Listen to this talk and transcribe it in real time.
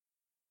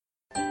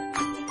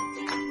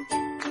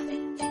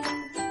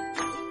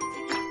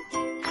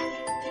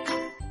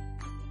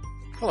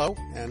Hello,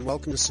 and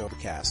welcome to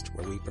Sobercast,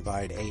 where we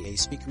provide AA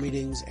speaker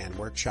meetings and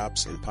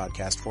workshops in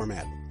podcast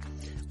format.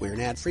 We're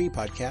an ad-free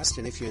podcast,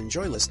 and if you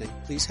enjoy listening,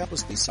 please help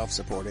us be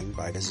self-supporting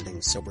by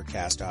visiting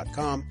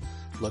Sobercast.com,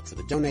 look for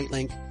the donate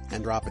link,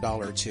 and drop $1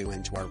 or $2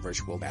 into our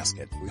virtual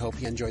basket. We hope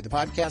you enjoy the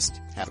podcast.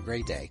 Have a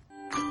great day.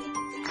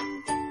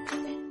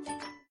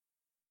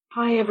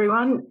 Hi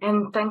everyone,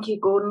 and thank you,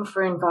 Gordon,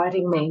 for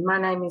inviting me. My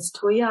name is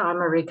Tuya. I'm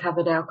a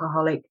recovered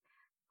alcoholic.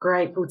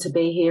 Grateful to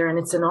be here, and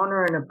it's an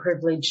honour and a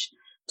privilege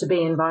to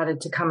be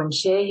invited to come and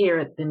share here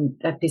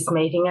at this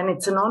meeting, and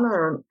it's an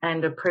honour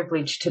and a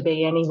privilege to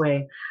be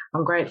anywhere.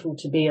 I'm grateful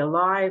to be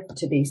alive,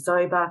 to be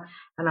sober,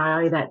 and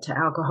I owe that to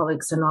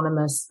Alcoholics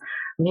Anonymous.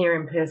 I'm here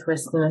in Perth,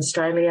 Western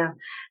Australia,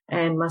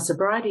 and my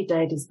sobriety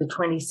date is the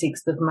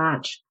 26th of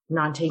March,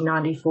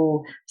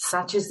 1994.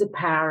 Such is the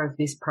power of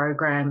this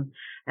program.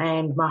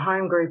 And my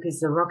home group is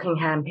the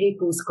Rockingham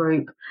People's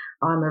Group.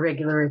 I'm a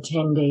regular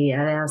attendee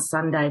at our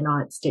Sunday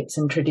night Steps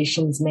and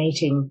Traditions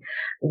meeting.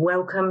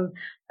 Welcome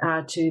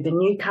to the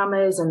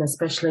newcomers, and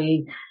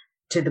especially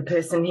to the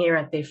person here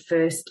at their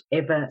first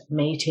ever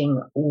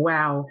meeting.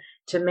 Wow.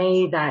 To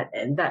me, that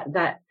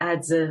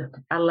adds a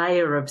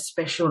layer of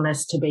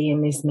specialness to be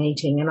in this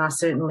meeting. And I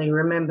certainly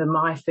remember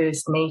my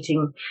first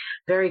meeting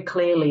very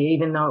clearly,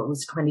 even though it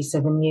was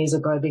 27 years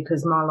ago,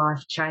 because my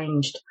life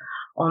changed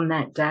on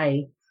that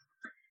day.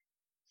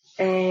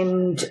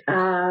 And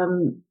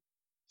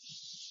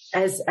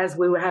as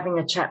we were having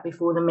a chat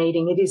before the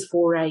meeting, it is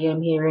 4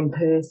 a.m. here in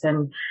Perth,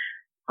 and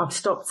I've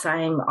stopped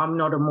saying I'm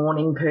not a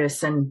morning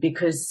person,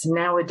 because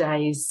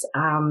nowadays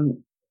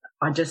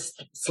I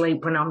just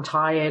sleep when I'm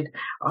tired.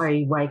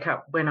 I wake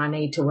up when I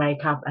need to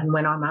wake up, and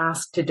when I'm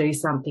asked to do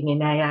something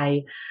in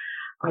AA,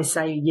 I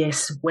say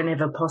yes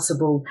whenever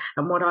possible.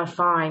 And what I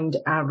find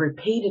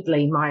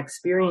repeatedly, my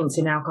experience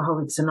in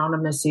Alcoholics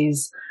Anonymous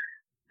is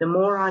the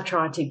more I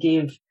try to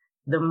give,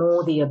 the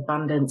more the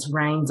abundance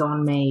rains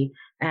on me,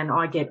 and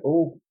I get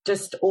all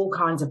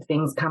kinds of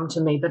things come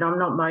to me, but I'm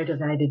not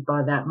motivated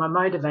by that. My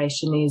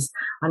motivation is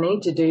I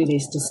need to do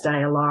this to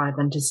stay alive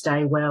and to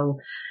stay well.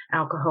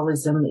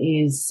 Alcoholism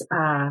is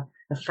a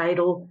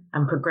fatal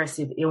and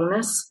progressive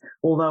illness,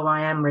 although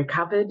I am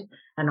recovered.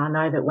 And I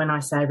know that when I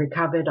say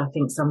recovered, I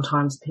think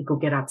sometimes people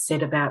get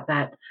upset about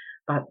that.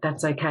 But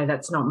that's okay.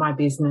 That's not my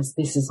business.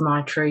 This is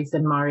my truth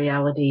and my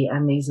reality,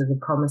 and these are the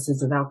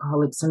promises of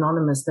Alcoholics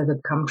Anonymous that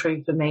have come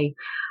true for me.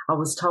 I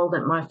was told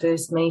at my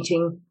first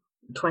meeting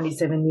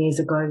 27 years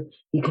ago,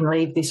 you can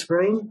leave this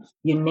room.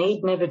 You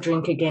need never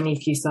drink again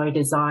if you so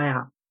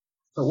desire.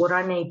 But what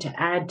I need to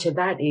add to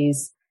that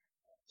is,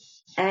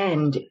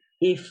 and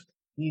if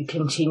you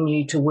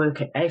continue to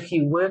work, if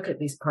you work at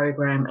this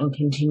program and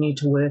continue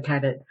to work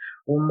at it,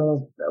 or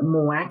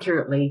more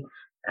accurately,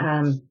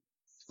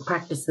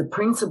 practice the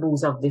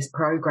principles of this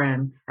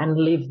program and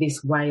live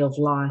this way of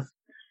life,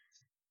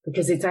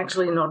 because it's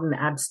actually not an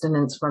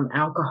abstinence from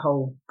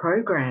alcohol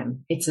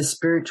program. It's a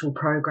spiritual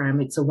program.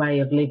 It's a way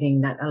of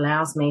living that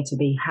allows me to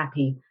be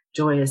happy,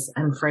 joyous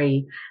and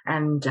free.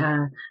 And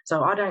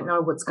so I don't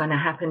know what's going to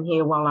happen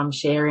here while I'm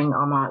sharing.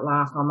 I might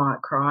laugh, I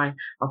might cry,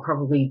 I'll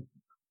probably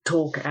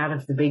talk out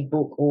of the big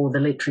book or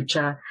the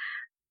literature.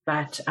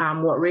 But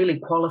what really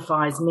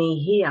qualifies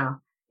me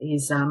here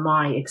is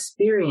my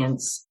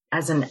experience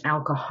as an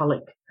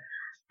alcoholic.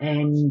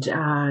 And,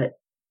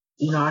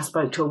 I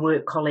spoke to a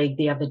work colleague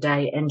the other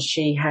day, and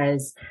she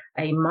has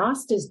a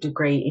master's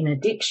degree in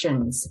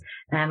addictions.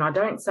 And I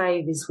don't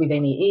say this with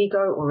any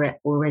ego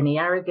or any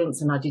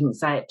arrogance, and I didn't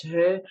say it to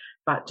her,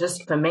 but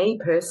just for me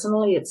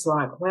personally, it's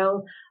like,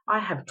 well, I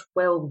have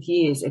 12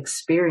 years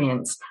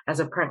experience as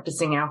a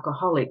practicing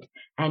alcoholic,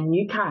 and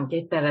you can't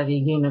get that at a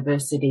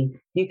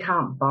university. You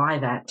can't buy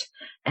that.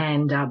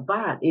 And,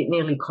 but it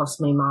nearly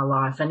cost me my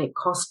life, and it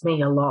cost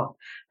me a lot.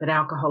 But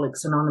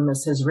Alcoholics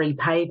Anonymous has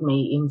repaid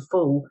me in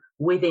full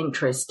with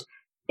interest,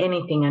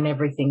 anything and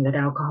everything that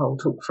alcohol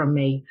took from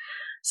me.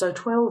 So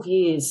 12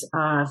 years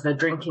of a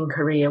drinking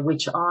career,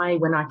 which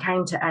when I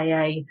came to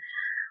AA,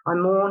 I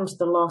mourned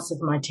the loss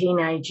of my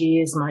teenage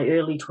years, my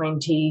early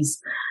 20s,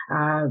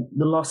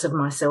 the loss of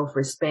my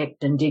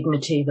self-respect and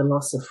dignity, the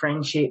loss of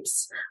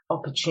friendships,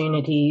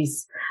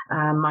 opportunities.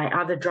 My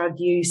other drug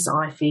use,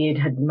 I feared,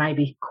 had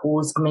maybe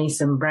caused me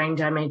some brain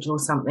damage or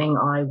something.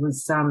 I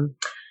was,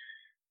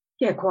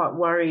 quite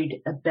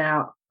worried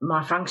about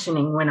my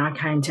functioning when I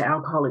came to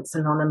Alcoholics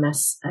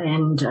Anonymous.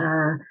 And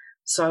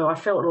so I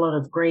felt a lot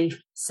of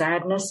grief,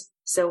 sadness,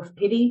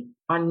 self-pity.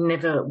 I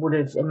never would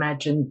have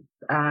imagined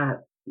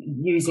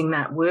using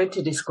that word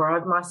to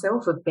describe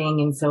myself, of being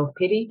in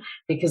self-pity,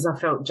 because I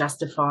felt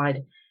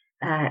justified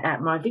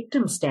at my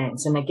victim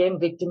stance. And again,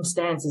 victim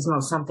stance is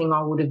not something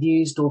I would have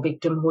used, or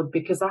victimhood,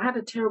 because I had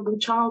a terrible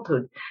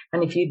childhood.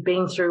 And if you'd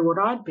been through what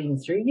I'd been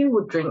through, you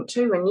would drink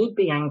too, and you'd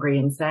be angry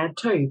and sad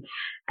too.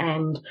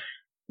 And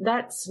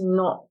that's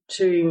not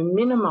to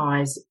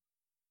minimize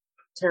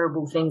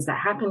terrible things that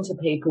happen to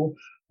people,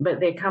 but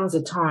there comes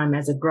a time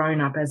as a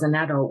grown-up, as an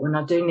adult, when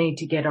I do need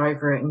to get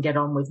over it and get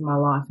on with my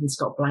life and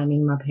stop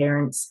blaming my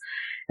parents.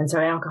 And so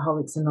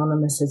Alcoholics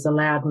Anonymous has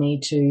allowed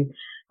me to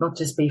not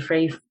just be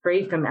free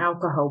from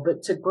alcohol,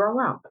 but to grow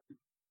up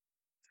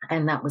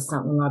And that was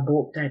something I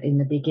balked at in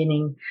the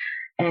beginning.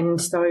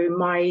 And so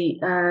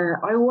I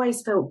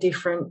always felt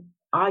different.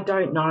 I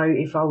don't know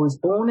if I was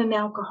born an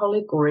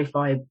alcoholic or if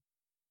I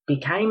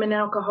became an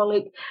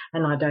alcoholic,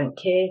 and I don't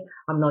care.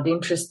 I'm not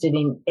interested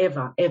in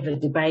ever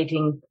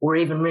debating or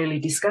even really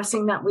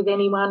discussing that with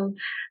anyone.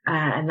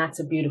 And that's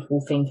a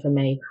beautiful thing for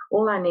me.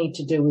 All I need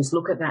to do is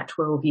look at that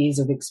 12 years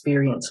of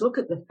experience, look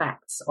at the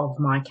facts of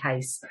my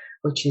case,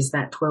 which is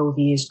that 12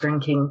 years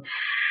drinking.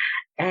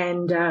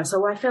 And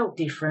so I felt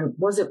different.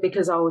 Was it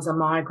because I was a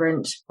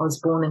migrant? I was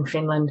born in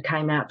Finland,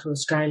 came out to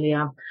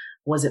Australia.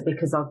 Was it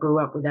because I grew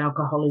up with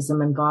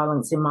alcoholism and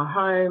violence in my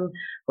home?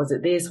 Was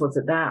it this? Was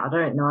it that? I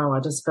don't know.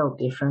 I just felt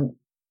different.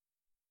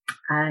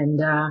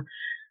 And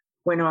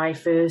when I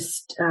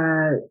first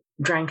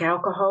drank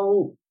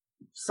alcohol,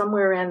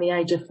 somewhere around the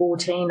age of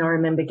 14, I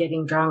remember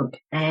getting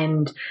drunk,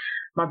 and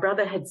my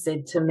brother had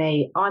said to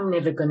me, "I'm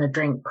never going to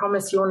drink.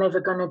 Promise you're never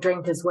going to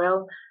drink as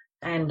well."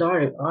 And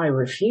I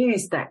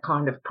refused that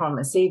kind of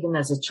promise. Even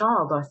as a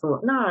child, I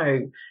thought,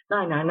 no,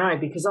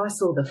 because I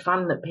saw the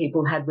fun that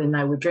people had when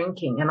they were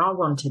drinking, and I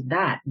wanted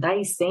that.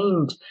 They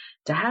seemed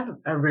to have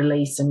a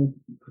release and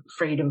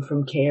freedom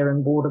from care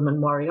and boredom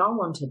and worry. I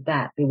wanted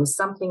that. There was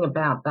something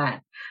about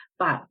that.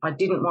 But I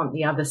didn't want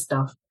the other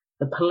stuff,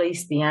 the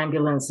police, the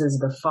ambulances,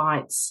 the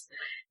fights,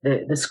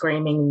 the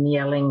screaming and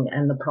yelling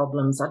and the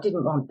problems. I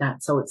didn't want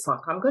that. So it's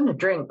like, I'm going to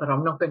drink, but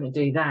I'm not going to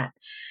do that.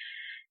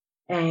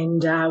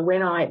 And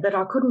but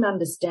I couldn't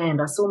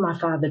understand. I saw my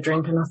father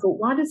drink and I thought,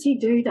 why does he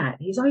do that?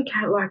 He's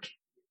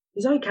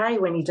okay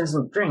when he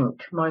doesn't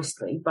drink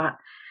mostly. But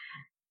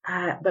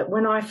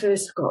when I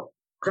first got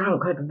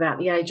drunk at about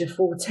the age of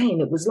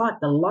 14, it was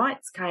like the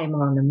lights came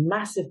on, a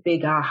massive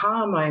big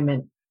aha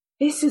moment.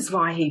 This is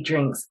why he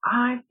drinks.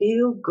 I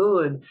feel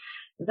good.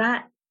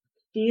 That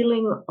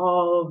feeling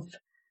of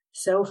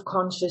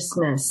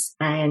self-consciousness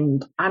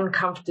and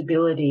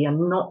uncomfortability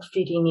and not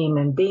fitting in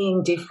and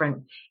being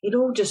different, it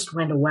all just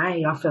went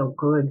away. I felt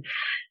good.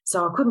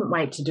 So I couldn't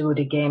wait to do it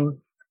again.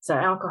 So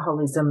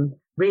alcoholism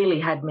really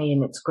had me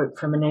in its grip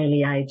from an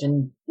early age.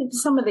 And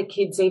some of the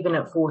kids, even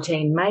at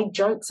 14, made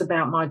jokes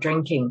about my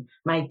drinking,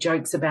 made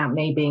jokes about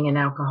me being an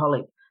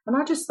alcoholic. And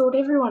I just thought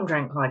everyone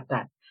drank like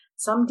that.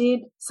 Some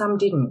did, some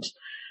didn't.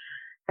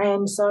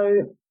 And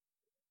so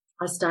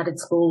I started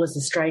school as a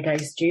straight A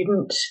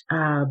student.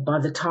 By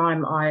the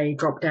time I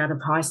dropped out of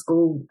high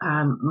school,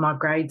 my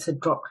grades had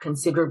dropped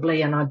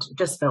considerably, and I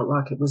just felt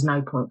like it was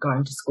no point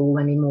going to school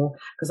anymore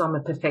because I'm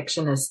a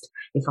perfectionist.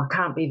 If I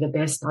can't be the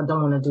best, I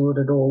don't want to do it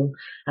at all.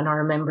 And I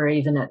remember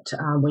even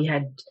we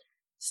had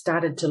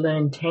started to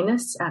learn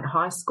tennis at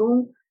high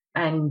school,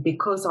 and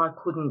because I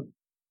couldn't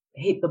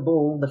hit the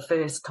ball the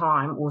first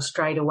time or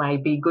straight away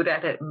be good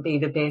at it and be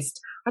the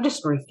best, I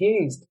just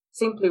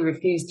simply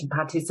refused to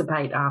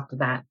participate after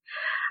that.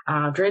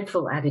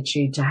 Dreadful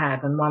attitude to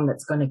have, and one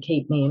that's going to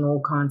keep me in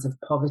all kinds of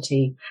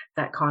poverty,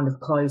 that kind of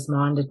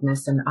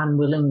closed-mindedness and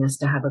unwillingness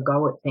to have a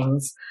go at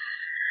things.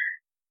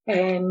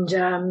 And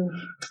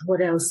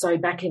what else? So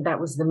that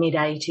was the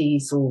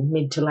mid-80s or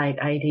mid to late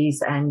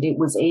 80s, and it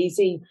was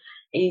easy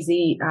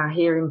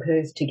here in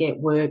Perth to get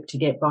work, to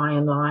get by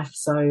in life.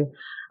 So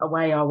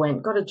away I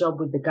went, got a job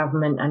with the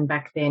government, and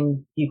back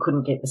then you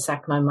couldn't get the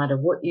sack no matter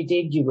what you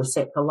did. You were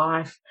set for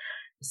life.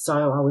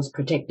 So I was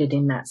protected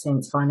in that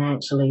sense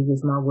financially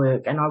with my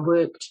work. And I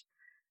worked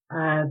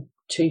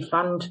to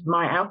fund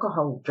my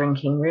alcohol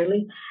drinking,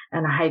 really.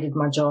 And I hated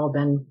my job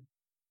and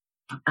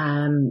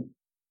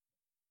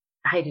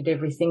hated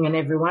everything and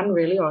everyone,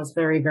 really. I was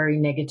very, very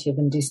negative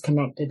and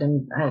disconnected,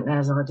 and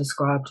as I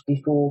described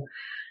before,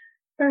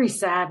 very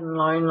sad and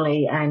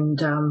lonely and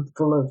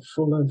full of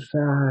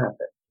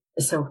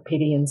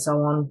self-pity and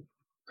so on.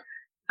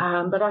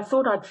 But I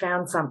thought I'd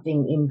found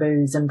something in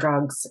booze and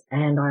drugs,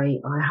 and I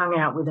hung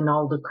out with an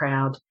older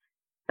crowd.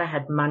 They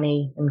had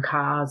money and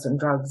cars and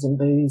drugs and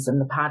booze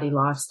and the party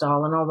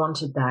lifestyle, and I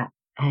wanted that,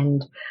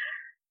 and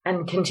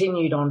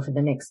continued on for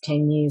the next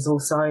 10 years or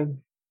so.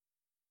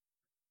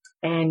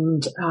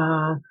 And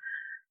I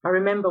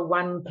remember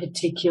one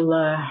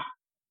particular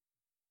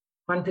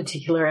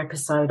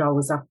episode. I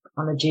was up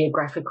on a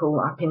geographical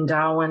up in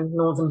Darwin,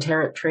 Northern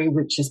Territory,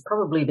 which is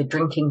probably the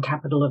drinking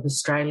capital of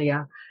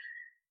Australia.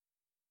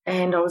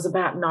 And I was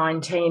about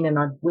 19,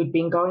 and we'd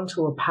been going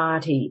to a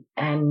party,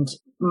 and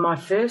my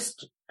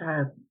first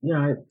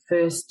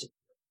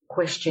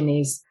question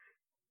is,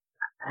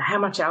 how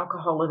much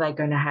alcohol are they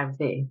going to have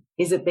there?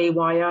 Is it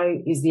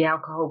BYO? Is the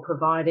alcohol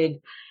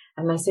provided?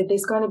 And they said,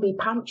 there's going to be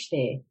punch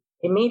there.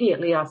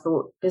 Immediately I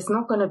thought, there's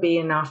not going to be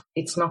enough.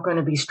 It's not going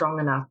to be strong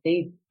enough.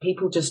 The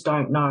people just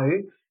don't know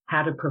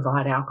how to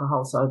provide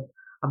alcohol. So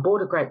I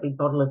bought a great big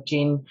bottle of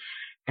gin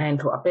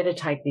and thought, I better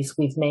take this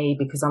with me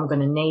because I'm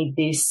going to need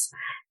this.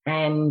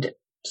 And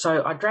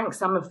so I drank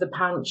some of the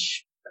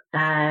punch.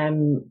 I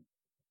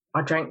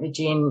drank the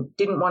gin,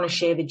 didn't want to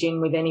share the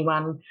gin with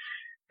anyone.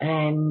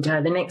 And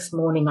the next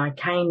morning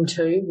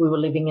we were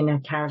living in a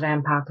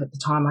caravan park at the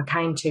time. I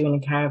came to in a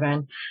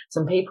caravan.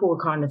 Some people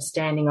were kind of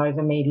standing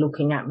over me,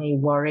 looking at me,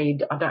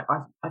 worried.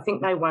 I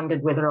think they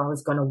wondered whether I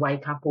was going to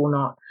wake up or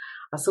not.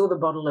 I saw the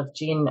bottle of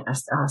gin, a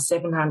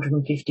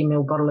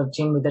 750ml bottle of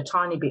gin with a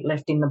tiny bit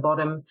left in the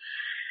bottom.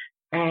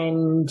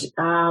 And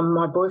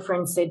my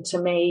boyfriend said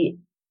to me,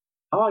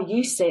 "Oh,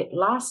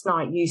 last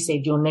night you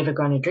said you're never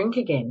going to drink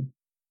again."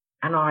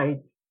 And I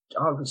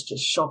was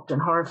just shocked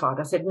and horrified.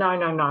 I said, no,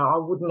 I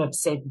wouldn't have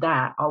said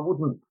that. I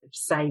wouldn't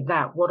say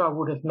that. What I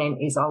would have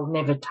meant is I'll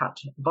never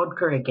touch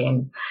vodka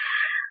again.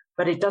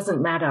 But it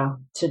doesn't matter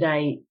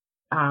today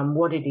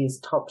what it is,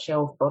 top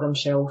shelf, bottom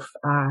shelf,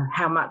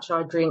 how much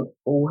I drink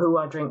or who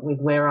I drink with,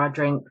 where I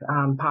drink,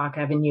 Park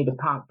Avenue to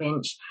Park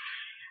Bench.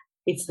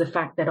 It's the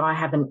fact that I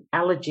have an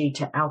allergy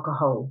to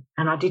alcohol,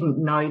 and I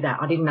didn't know that.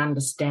 I didn't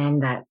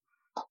understand that.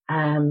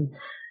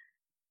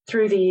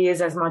 Through the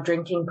years, as my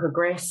drinking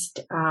progressed,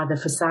 the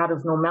facade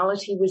of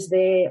normality was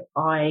there.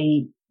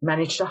 I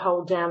managed to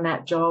hold down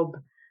that job.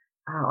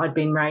 I'd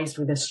been raised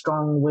with a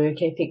strong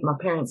work ethic. My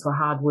parents were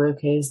hard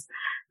workers,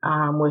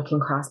 working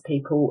class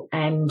people.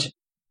 And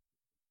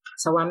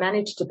so I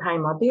managed to pay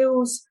my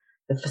bills.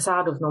 The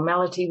facade of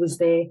normality was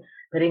there,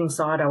 but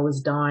inside I was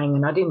dying,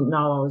 and I didn't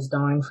know I was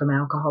dying from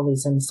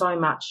alcoholism. So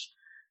much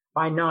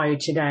I know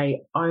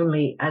today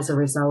only as a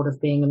result of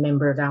being a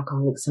member of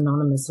Alcoholics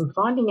Anonymous and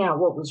finding out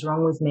what was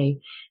wrong with me,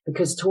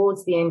 because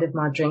towards the end of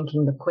my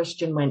drinking, the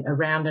question went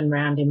around and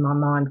round in my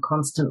mind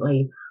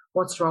constantly,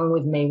 what's wrong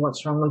with me?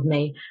 What's wrong with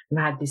me? And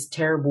I had this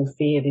terrible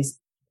fear, this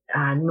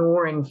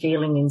gnawing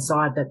feeling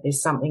inside that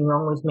there's something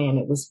wrong with me, and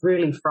it was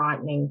really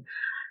frightening.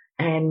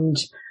 And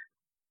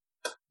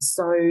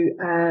so,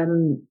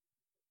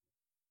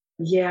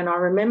 and I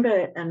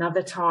remember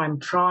another time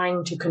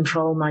trying to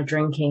control my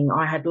drinking.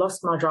 I had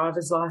lost my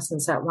driver's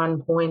license at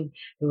one point.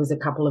 There was a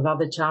couple of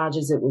other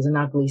charges. It was an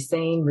ugly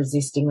scene,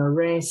 resisting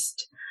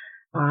arrest,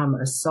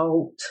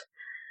 assault.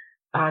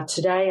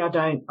 Today I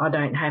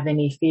don't have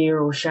any fear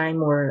or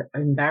shame or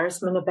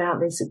embarrassment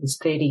about this. It was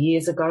 30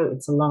 years ago.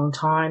 It's a long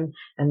time,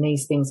 and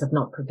these things have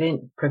not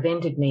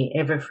prevented me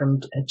ever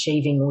from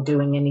achieving or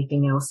doing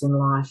anything else in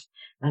life.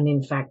 And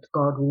in fact,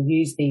 God will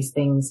use these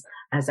things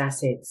as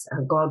assets.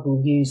 God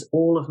will use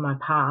all of my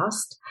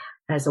past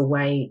as a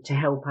way to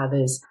help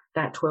others.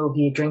 That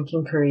 12-year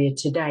drinking career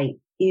to date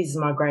is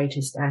my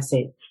greatest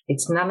asset.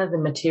 It's none of the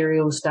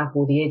material stuff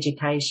or the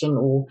education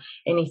or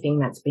anything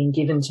that's been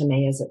given to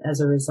me as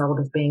a result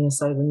of being a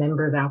sober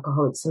member of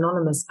Alcoholics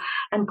Anonymous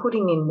and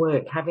putting in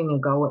work, having a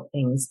go at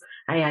things.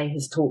 AA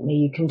has taught me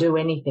you can do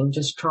anything,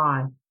 just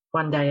try.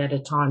 One day at a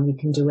time, you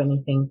can do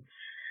anything.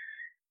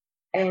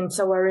 And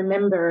so I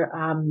remember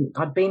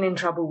I'd been in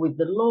trouble with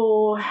the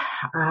law,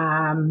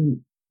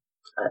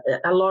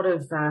 a lot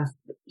of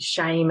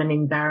shame and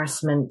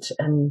embarrassment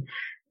and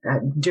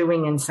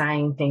doing and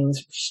saying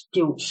things,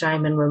 guilt,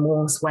 shame and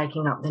remorse,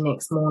 waking up the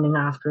next morning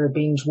after a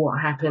binge, what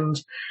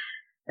happened,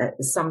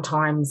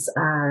 sometimes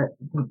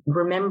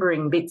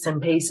remembering bits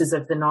and pieces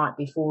of the night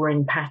before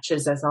in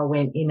patches as I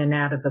went in and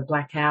out of a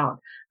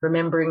blackout,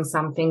 remembering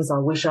some things I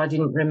wish I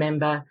didn't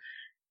remember,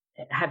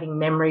 having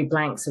memory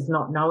blanks of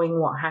not knowing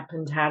what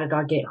happened, how did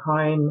I get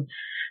home,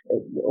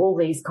 all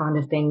these kind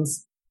of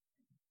things.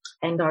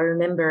 And I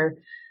remember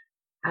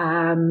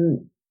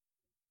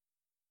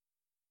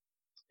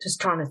just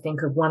trying to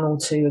think of one or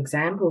two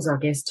examples, I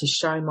guess, to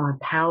show my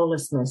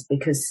powerlessness,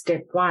 because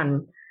step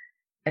one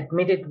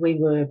admitted we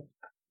were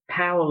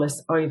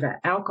powerless over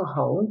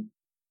alcohol.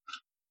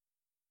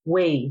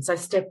 So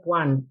step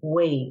one,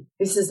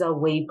 this is a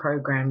we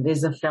program.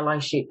 There's a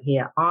fellowship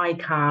here. I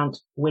can't,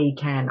 we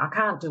can. I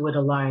can't do it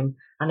alone.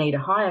 I need a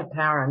higher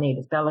power. I need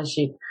a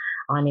fellowship.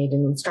 I need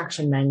an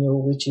instruction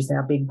manual, which is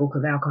our big book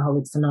of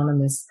Alcoholics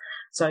Anonymous.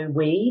 So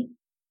we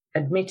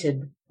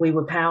admitted we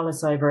were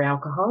powerless over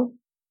alcohol,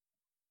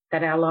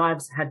 that our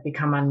lives had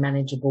become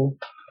unmanageable.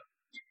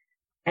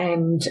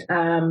 And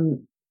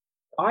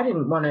I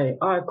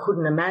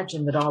couldn't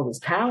imagine that I was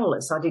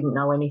powerless. I didn't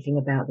know anything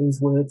about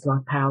these words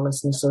like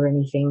powerlessness or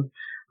anything.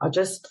 I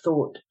just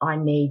thought I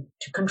need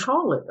to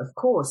control it. Of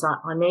course,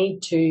 I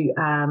need to,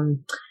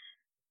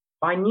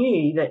 I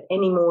knew that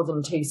any more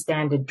than 2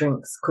 standard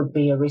drinks could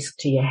be a risk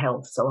to your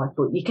health. So I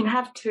thought you can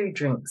have 2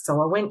 drinks.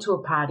 So I went to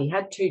a party,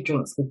 had 2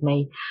 drinks with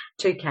me,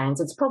 2 cans.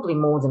 It's probably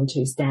more than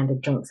 2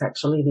 standard drinks,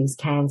 actually, these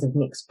cans of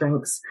mixed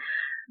drinks.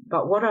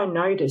 But what I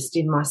noticed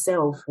in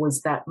myself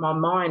was that my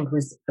mind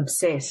was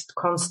obsessed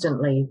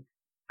constantly.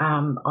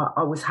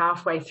 I was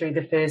halfway through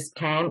the first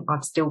can.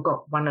 I've still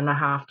got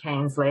 1.5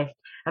 cans left,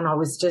 and I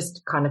was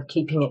just kind of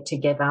keeping it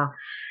together.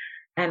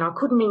 And I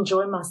couldn't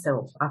enjoy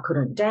myself. I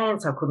couldn't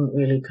dance. I couldn't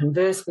really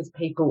converse with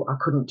people. I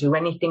couldn't do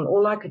anything.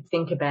 All I could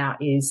think about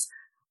is,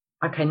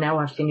 okay, now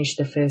I've finished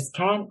the first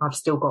can. I've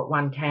still got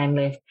 1 can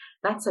left.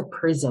 That's a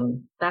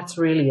prison. That's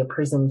really a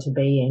prison to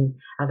be in.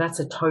 That's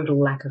a total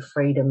lack of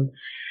freedom.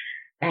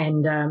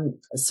 And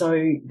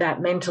so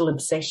that mental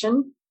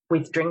obsession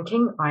with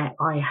drinking,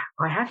 I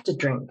have to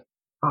drink.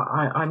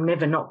 I'm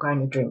never not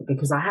going to drink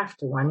because I have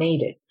to. I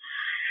need it.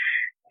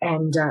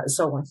 And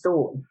so I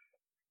thought.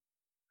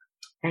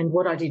 And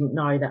what I didn't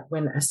know that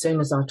as soon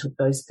as I took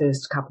those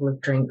first couple of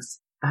drinks,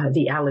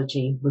 the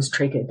allergy was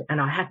triggered and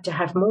I had to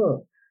have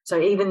more. So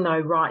even though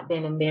right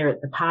then and there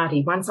at the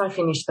party, once I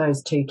finished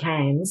those 2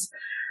 cans,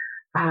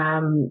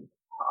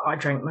 I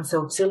drank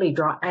myself silly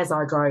as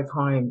I drove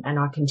home, and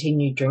I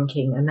continued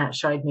drinking, and that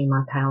showed me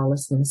my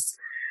powerlessness.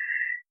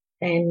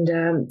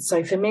 And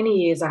so for many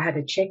years I had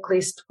a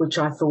checklist which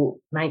I thought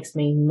makes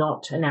me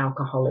not an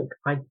alcoholic.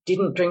 I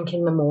didn't drink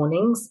in the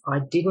mornings. I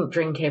didn't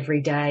drink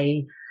every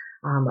day.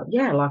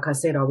 Like I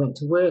said, I went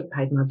to work,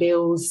 paid my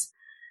bills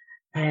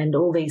and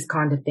all these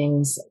kind of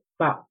things.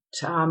 But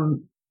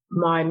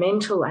my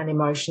mental and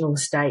emotional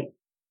state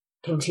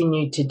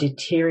continued to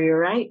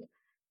deteriorate,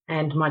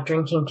 and my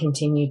drinking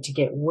continued to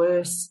get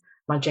worse.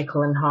 My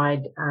Jekyll and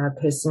Hyde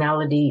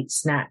personality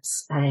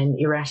snaps and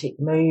erratic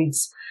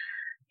moods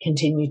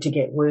continued to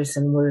get worse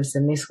and worse.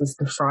 And this was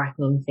the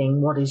frightening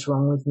thing. What is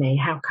wrong with me?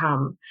 How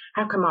come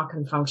I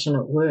can function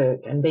at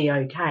work and be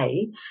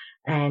okay?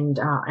 And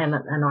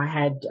I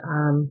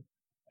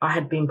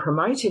had been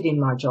promoted in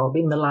my job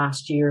in the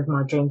last year of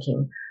my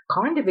drinking,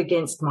 kind of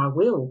against my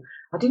will.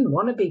 I didn't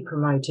want to be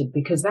promoted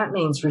because that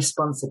means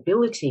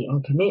responsibility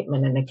and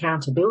commitment and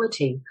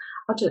accountability.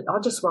 I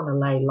just want to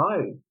lay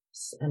low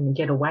and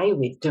get away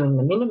with doing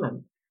the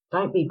minimum.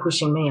 Don't be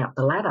pushing me up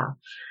the ladder.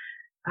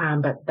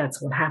 But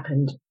that's what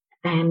happened.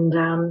 And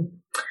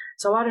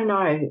so I don't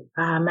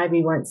know,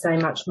 maybe won't say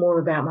much more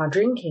about my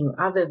drinking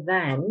other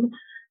than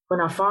when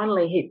I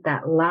finally hit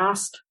that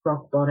last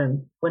rock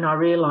bottom, when I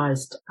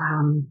realised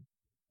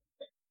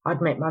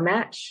I'd met my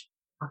match.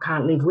 I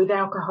can't live with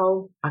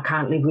alcohol. I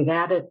can't live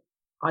without it.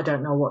 I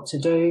don't know what to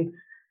do.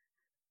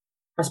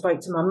 I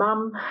spoke to my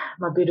mum,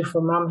 my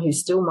beautiful mum,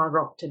 who's still my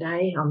rock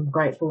today. I'm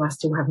grateful I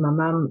still have my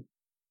mum.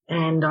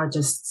 And I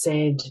just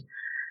said,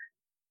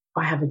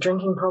 I have a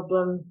drinking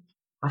problem.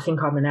 I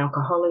think I'm an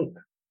alcoholic.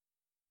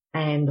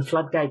 And the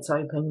floodgates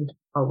opened.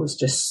 I was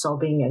just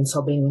sobbing and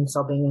sobbing and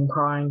sobbing and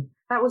crying.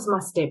 That was my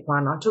step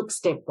one. I took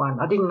step one.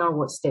 I didn't know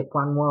what step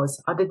one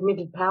was. I'd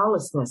admitted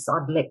powerlessness.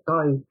 I'd let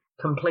go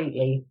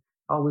completely.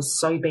 I was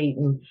so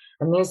beaten.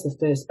 And there's the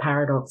first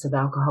paradox of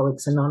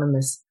Alcoholics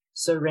Anonymous.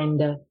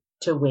 Surrender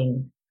to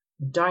win.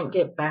 Don't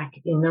get back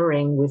in the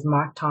ring with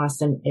Mike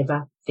Tyson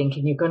ever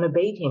thinking you're going to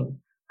beat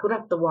him. Put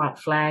up the white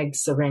flag,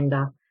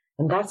 surrender.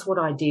 And that's what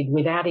I did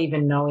without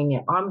even knowing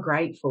it. I'm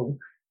grateful.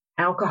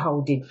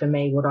 Alcohol did for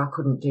me what I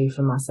couldn't do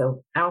for myself.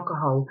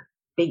 Alcohol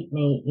beat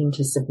me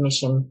into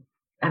submission.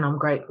 And I'm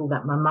grateful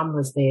that my mum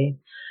was there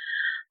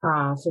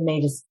for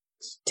me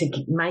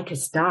to make a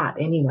start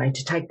anyway,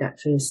 to take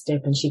that first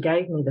step. And she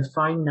gave me the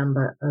phone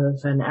number of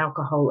an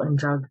alcohol and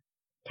drug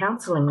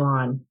counselling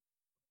line.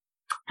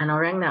 And I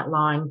rang that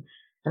line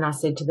and I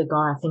said to the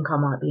guy, I think I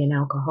might be an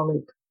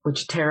alcoholic,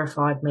 which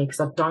terrified me because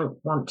I don't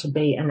want to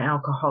be an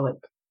alcoholic.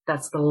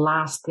 That's the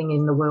last thing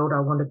in the world I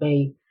want to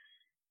be.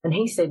 And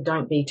he said,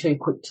 don't be too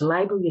quick to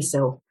label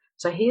yourself.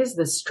 So here's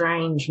the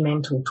strange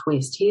mental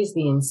twist. Here's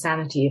the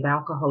insanity of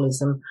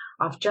alcoholism.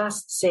 I've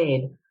just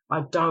said,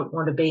 I don't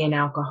want to be an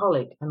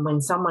alcoholic. And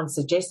when someone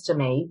suggests to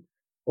me,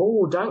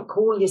 oh, don't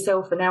call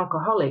yourself an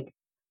alcoholic,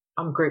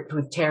 I'm gripped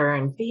with terror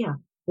and fear.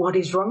 What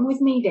is wrong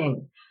with me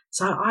then?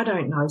 So I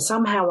don't know.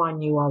 Somehow I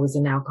knew I was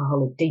an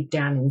alcoholic. Deep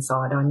down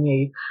inside, I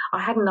knew. I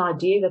had an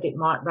idea that it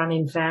might run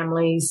in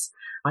families.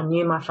 I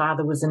knew my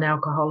father was an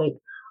alcoholic.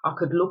 I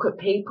could look at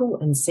people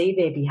and see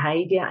their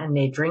behaviour and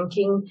their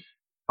drinking.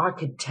 I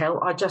could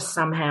tell. I just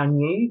somehow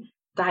knew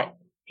that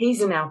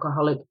he's an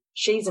alcoholic,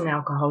 she's an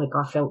alcoholic.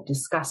 I felt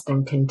disgust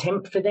and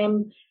contempt for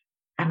them.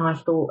 And I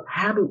thought,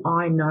 how do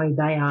I know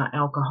they are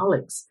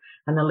alcoholics?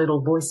 And a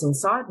little voice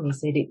inside me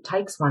said, it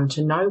takes one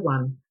to know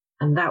one.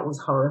 And that was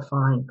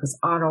horrifying because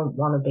I don't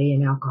want to be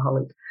an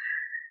alcoholic.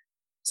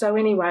 So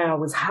anyway, I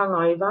was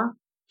hungover,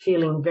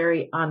 feeling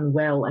very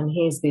unwell. And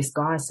here's this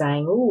guy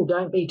saying, oh,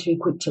 don't be too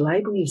quick to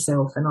label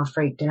yourself. And I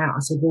freaked out. I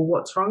said, well,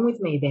 what's wrong with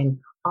me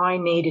then? I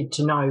needed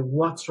to know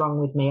what's wrong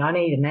with me. I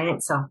need an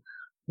answer.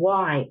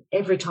 Why?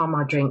 Every time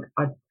I drink,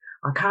 I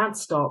can't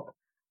stop.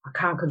 I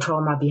can't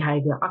control my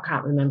behaviour. I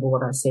can't remember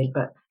what I said,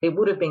 but it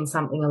would have been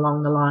something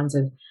along the lines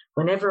of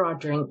whenever I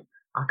drink,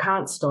 I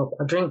can't stop.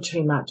 I drink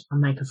too much. I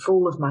make a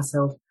fool of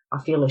myself. I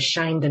feel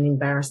ashamed and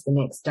embarrassed the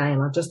next day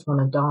and I just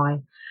want to die.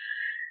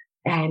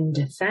 And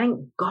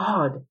thank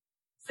God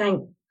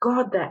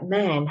that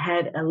man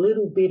had a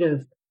little bit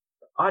of,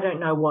 I don't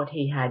know what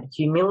he had,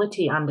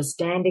 humility,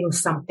 understanding,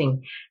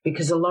 something,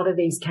 because a lot of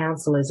these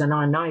counsellors, and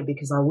I know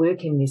because I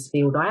work in this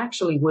field, I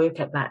actually work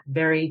at that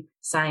very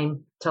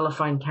same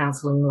telephone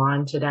counselling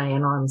line today,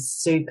 and I'm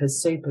super,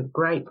 super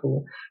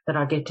grateful that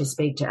I get to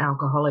speak to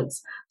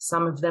alcoholics.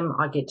 Some of them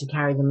I get to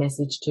carry the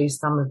message to,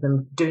 some of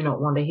them do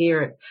not want to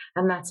hear it,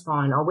 and that's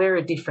fine. I wear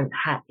a different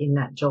hat in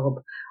that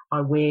job.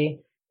 I wear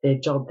the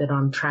job that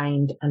I'm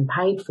trained and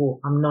paid for.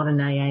 I'm not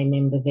an AA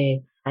member there,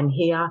 and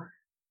here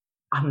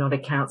I'm not a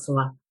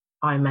counsellor.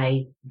 I'm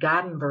a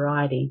garden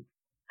variety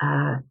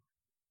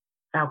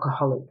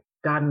alcoholic,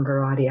 garden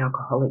variety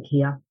alcoholic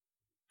here.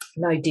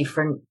 No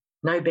different,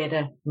 no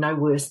better, no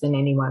worse than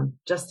anyone,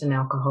 just an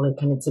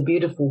alcoholic. And it's a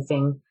beautiful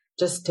thing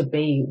just to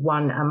be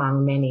one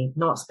among many,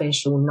 not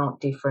special, not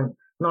different,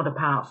 not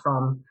apart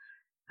from,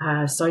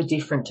 so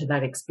different to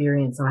that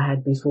experience I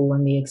had before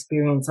and the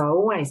experience I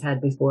always had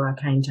before I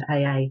came to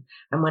AA.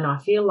 And when I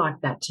feel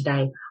like that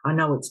today, I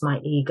know it's my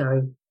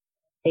ego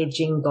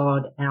edging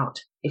God out.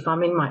 If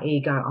I'm in my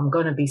ego, I'm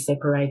going to be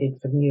separated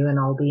from you and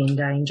I'll be in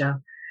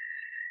danger.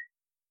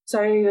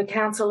 So a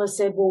counsellor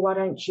said, well, why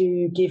don't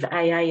you give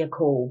AA a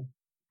call?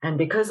 And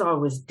because I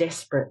was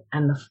desperate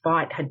and the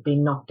fight had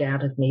been knocked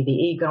out of me, the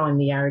ego and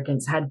the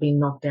arrogance had been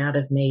knocked out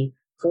of me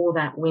for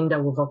that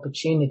window of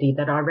opportunity,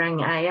 that I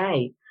rang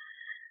AA.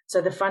 So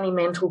the funny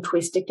mental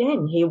twist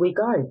again, here we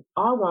go.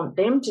 I want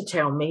them to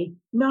tell me,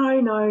 no,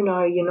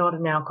 you're not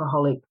an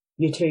alcoholic.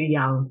 You're too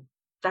young.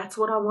 That's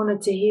what I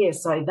wanted to hear.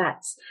 So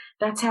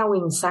that's how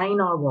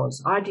insane I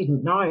was. I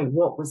didn't know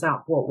what was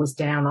up, what was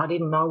down. I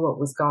didn't know what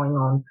was going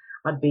on.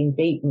 I'd been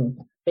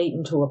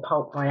beaten to a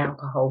pulp by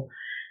alcohol.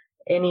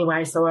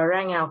 Anyway, so I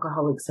rang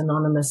Alcoholics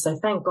Anonymous. So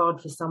thank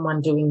God for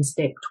someone doing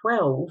step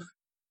 12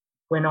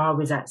 when I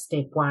was at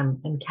step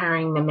 1 and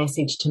carrying the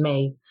message to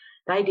me.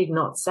 They did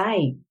not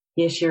say,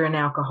 yes, you're an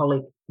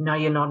alcoholic. No,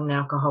 you're not an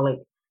alcoholic.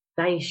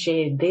 They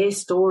shared their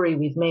story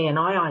with me and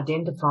I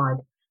identified,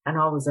 and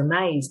I was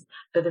amazed.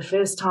 For the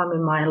first time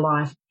in my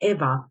life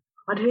ever,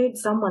 I'd heard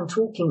someone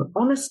talking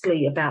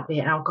honestly about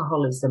their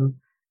alcoholism,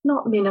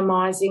 not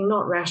minimizing,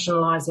 not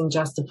rationalizing,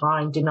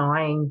 justifying,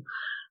 denying,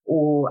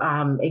 or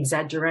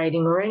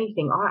exaggerating or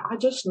anything. I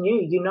just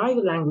knew, you know,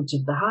 the language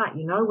of the heart,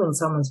 you know when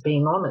someone's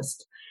being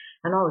honest.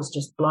 And I was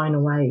just blown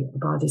away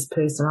by this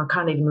person. I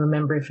can't even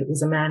remember if it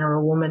was a man or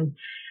a woman.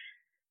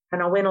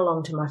 And I went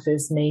along to my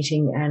first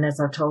meeting, and as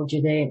I told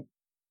you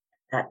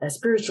there, a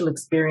spiritual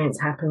experience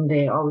happened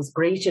there. I was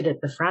greeted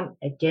at the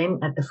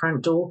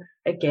front door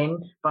again,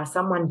 by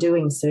someone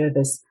doing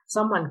service,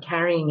 someone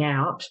carrying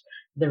out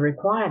the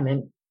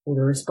requirement or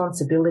the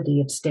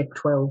responsibility of step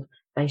 12.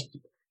 They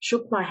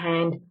shook my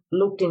hand,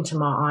 looked into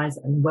my eyes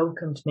and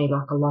welcomed me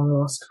like a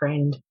long-lost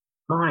friend.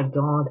 My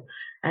God.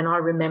 And I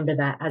remember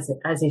that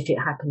as if it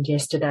happened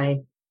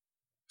yesterday.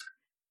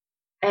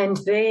 And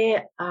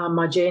there,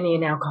 my journey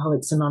in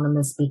Alcoholics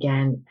Anonymous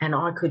began, and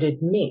I could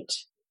admit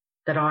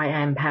that I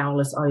am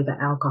powerless over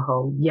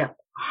alcohol. Yep,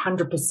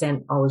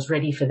 100%. I was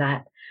ready for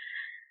that.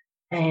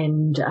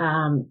 And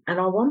I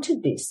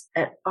wanted this.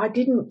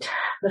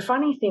 The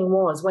funny thing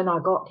was, when I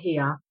got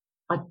here,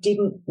 I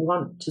didn't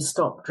want to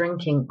stop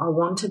drinking. I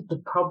wanted the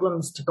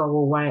problems to go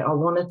away. I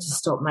wanted to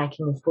stop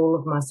making a fool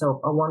of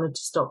myself. I wanted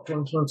to stop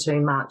drinking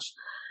too much.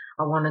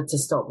 I wanted to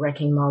stop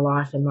wrecking my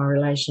life and my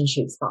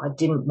relationships, but I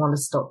didn't want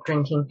to stop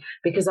drinking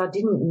because I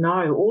didn't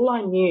know. All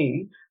I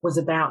knew was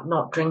about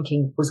not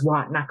drinking was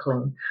white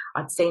knuckling.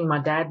 I'd seen my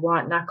dad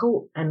white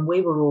knuckle, and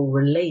we were all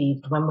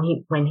relieved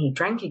when he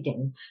drank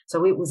again.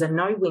 So it was a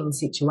no-win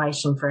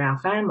situation for our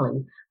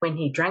family. When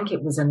he drank,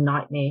 it was a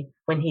nightmare.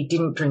 When he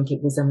didn't drink,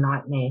 it was a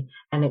nightmare.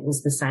 And it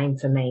was the same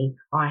for me.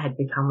 I had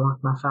become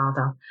like my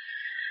father.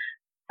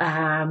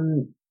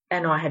 And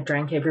I had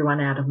drank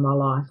everyone out of my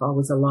life. I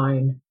was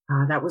alone.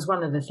 That was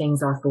one of the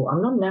things I thought,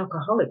 I'm not an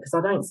alcoholic because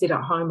I don't sit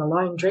at home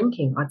alone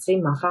drinking. I'd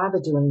seen my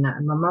father doing that,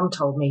 and my mum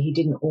told me he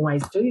didn't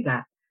always do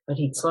that, but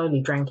he'd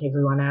slowly drank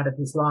everyone out of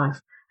his life,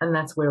 and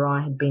that's where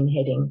I had been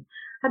heading.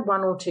 I had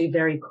one or two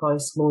very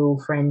close, loyal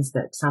friends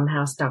that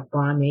somehow stuck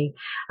by me,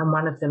 and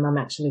one of them I'm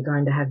actually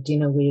going to have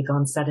dinner with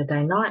on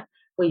Saturday night.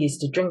 We used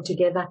to drink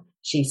together.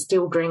 She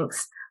still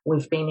drinks.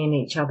 We've been in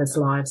each other's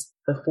lives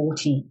for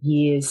 40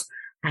 years,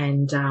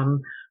 and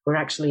we're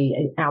actually,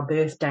 it's our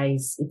birthday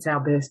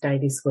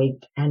this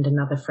week, and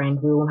another friend.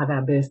 We all have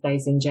our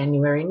birthdays in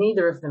January.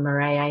 Neither of them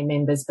are AA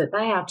members, but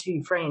they are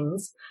two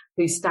friends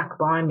who stuck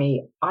by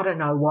me. I don't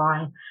know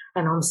why,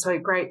 and I'm so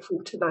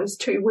grateful to those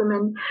two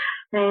women,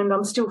 and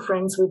I'm still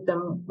friends with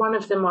them. One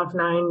of them I've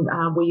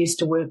known, we used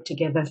to work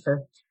together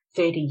for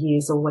 30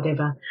 years or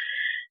whatever.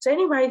 So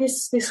anyway,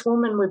 this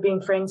woman, we've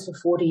been friends for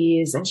 40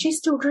 years, and she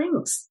still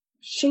drinks.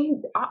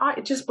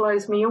 It just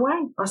blows me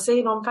away. I see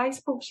it on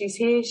Facebook. She's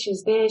here,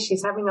 she's there,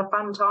 she's having a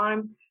fun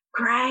time.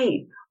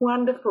 Great,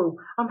 wonderful.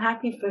 I'm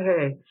happy for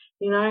her,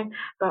 you know.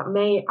 But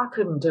me, I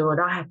couldn't do it.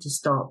 I had to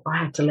stop. I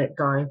had to let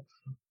go.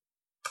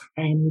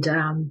 And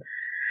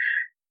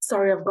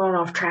sorry, I've gone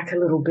off track a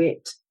little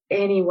bit.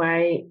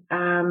 Anyway,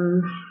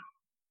 so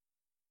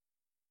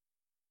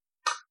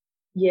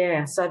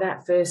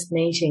that first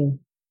meeting,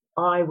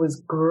 I was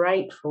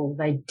grateful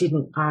they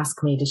didn't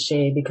ask me to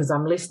share, because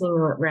I'm listening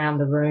around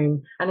the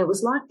room, and it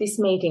was like this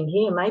meeting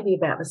here, maybe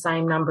about the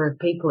same number of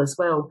people as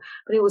well,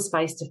 but it was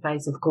face to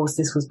face. Of course,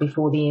 this was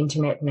before the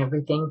internet and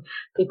everything.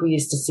 People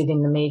used to sit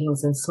in the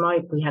meetings and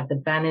smoke. We had the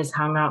banners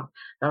hung up.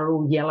 They were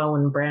all yellow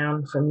and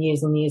brown from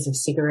years and years of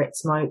cigarette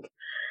smoke.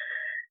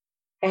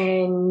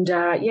 And,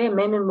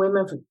 men and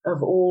women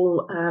of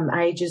all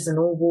ages and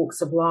all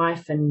walks of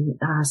life, and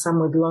some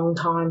with long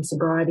time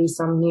sobriety,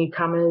 some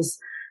newcomers.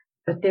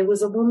 But there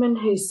was a woman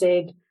who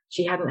said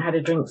she hadn't had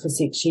a drink for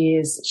 6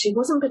 years. She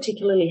wasn't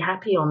particularly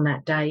happy on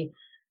that day,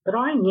 but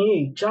I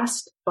knew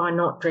just by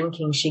not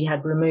drinking, she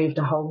had removed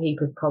a whole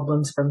heap of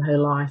problems from her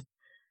life.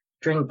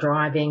 Drink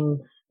driving,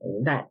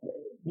 that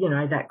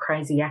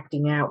crazy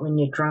acting out when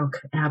you're drunk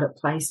out at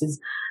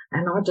places.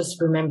 And I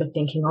just remember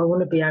thinking, I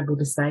want to be able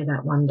to say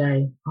that one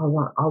day. I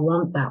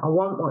want that. I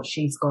want what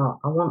she's got.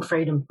 I want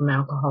freedom from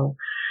alcohol.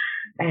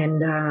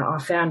 And I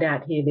found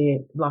out here, there,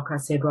 like I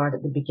said right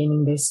at the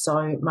beginning, there's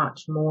so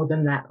much more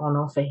than that on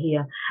offer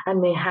here.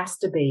 And there has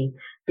to be,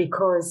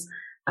 because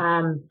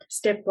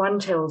step 1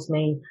 tells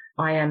me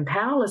I am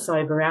powerless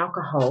over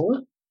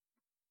alcohol,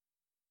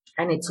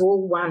 and it's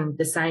all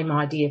the same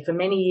idea. For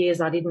many years,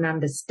 I didn't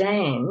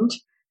understand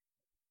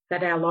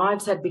that our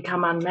lives had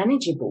become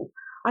unmanageable.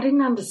 I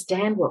didn't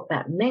understand what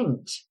that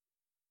meant.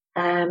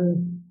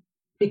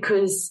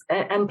 Because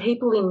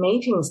people in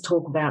meetings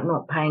talk about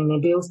not paying their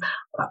bills,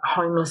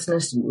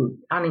 homelessness,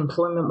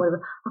 unemployment,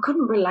 whatever. I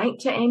couldn't relate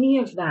to any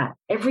of that.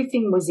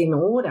 Everything was in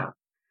order.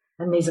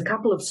 And there's a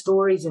couple of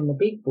stories in the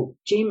big book,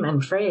 Jim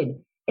and Fred.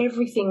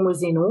 Everything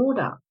was in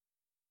order.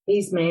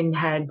 These men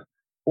had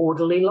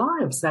orderly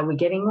lives. They were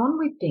getting on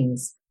with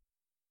things.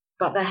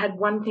 But they had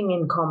one thing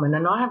in common,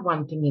 and I have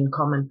one thing in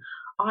common.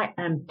 I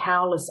am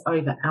powerless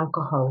over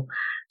alcohol.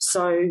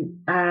 So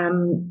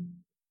I'm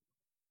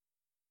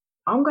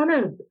going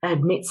to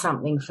admit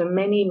something. For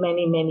many,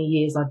 many, many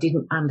years, I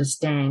didn't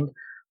understand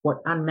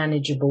what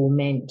unmanageable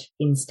meant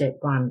in step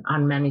 1,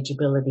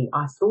 unmanageability.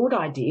 I thought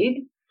I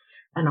did,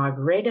 and I've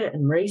read it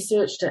and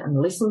researched it and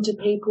listened to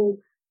people.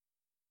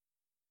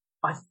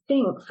 I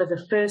think for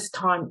the first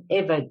time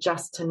ever,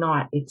 just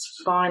tonight, it's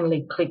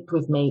finally clicked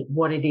with me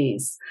what it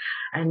is.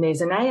 And there's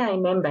an AA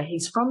member.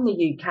 He's from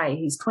the UK.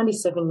 He's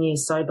 27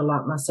 years sober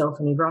like myself,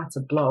 and he writes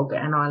a blog,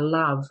 and I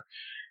love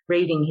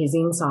reading his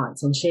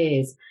insights and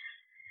shares.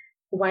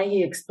 The way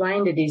he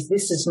explained it is,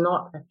 this is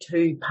not a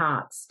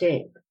 2-part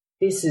step.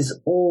 This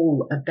is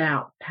all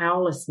about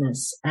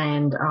powerlessness,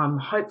 and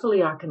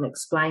hopefully I can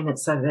explain it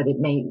so that it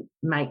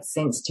makes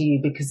sense to you,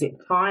 because it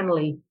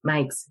finally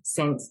makes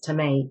sense to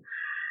me.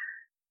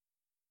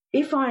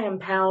 If I am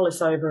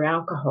powerless over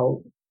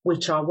alcohol,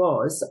 which I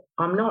was,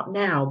 I'm not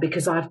now,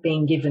 because I've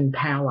been given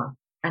power,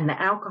 and the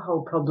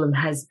alcohol problem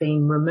has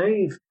been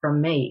removed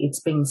from me. It's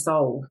been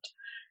solved.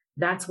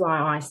 That's why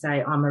I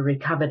say I'm a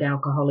recovered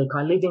alcoholic.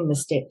 I live in the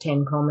step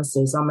 10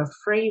 promises. I'm a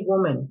free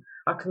woman.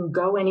 I can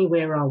go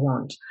anywhere I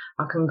want.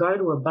 I can go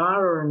to a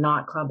bar or a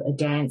nightclub, a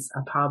dance,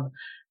 a pub,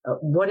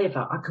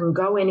 whatever. I can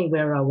go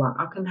anywhere I want.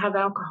 I can have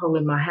alcohol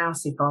in my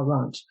house if I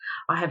want.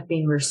 I have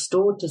been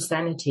restored to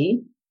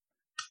sanity.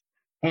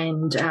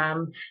 And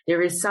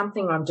there is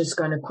something I'm just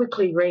going to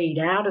quickly read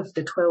out of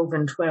the 12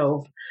 and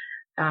 12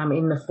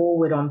 in the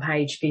foreword on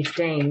page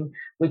 15,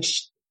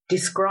 which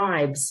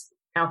describes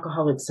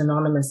Alcoholics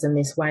Anonymous and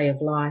this way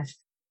of life.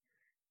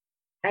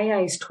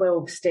 AA's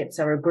 12 steps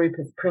are a group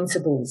of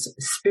principles,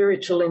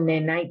 spiritual in their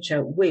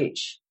nature,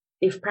 which,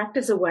 if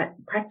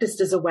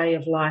practiced as a way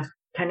of life,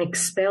 can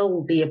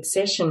expel the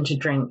obsession to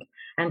drink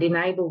and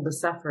enable the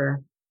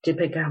sufferer to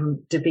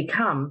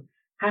become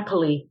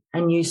happily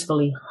and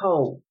usefully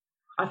whole.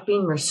 I've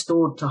been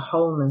restored to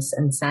wholeness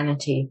and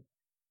sanity.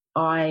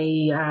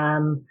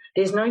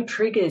 There's no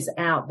triggers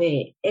out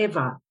there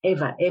ever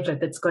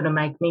that's going to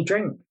make me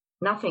drink.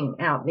 Nothing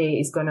out there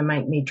is going to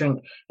make me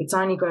drink. It's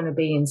only going to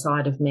be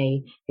inside of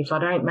me. If I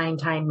don't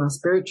maintain my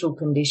spiritual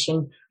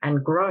condition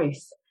and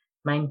growth,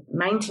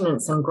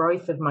 maintenance and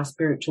growth of my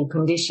spiritual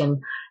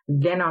condition,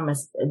 then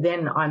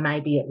I may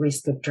be at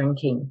risk of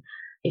drinking.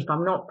 If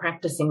I'm not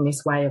practicing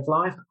this way of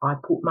life, I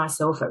put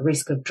myself at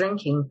risk of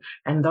drinking,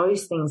 and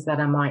those things that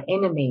are my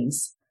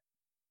enemies,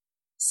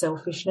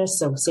 selfishness,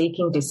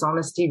 self-seeking,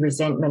 dishonesty,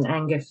 resentment,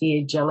 anger,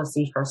 fear,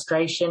 jealousy,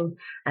 frustration,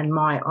 and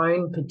my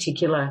own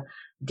particular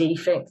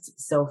defects,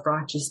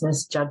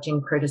 self-righteousness,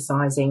 judging,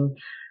 criticizing,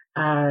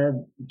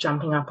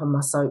 jumping up on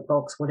my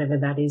soapbox, whatever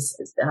that is,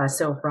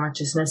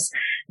 self-righteousness,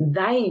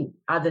 they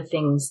are the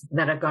things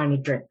that are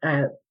going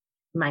to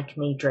make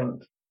me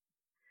drink.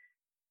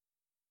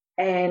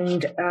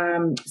 And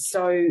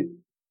so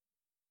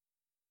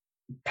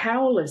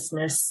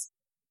powerlessness,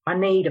 I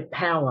need a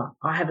power.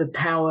 I have a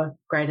power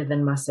greater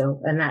than myself,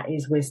 and that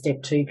is where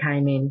step 2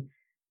 came in.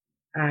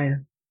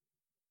 A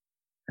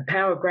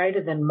power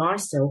greater than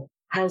myself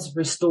has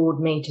restored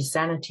me to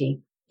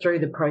sanity through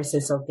the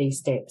process of these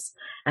steps.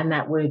 And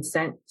that word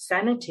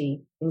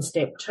sanity in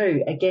step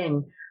 2,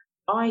 again,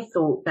 I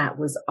thought that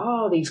was,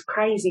 these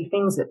crazy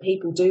things that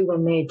people do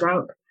when they're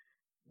drunk.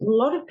 A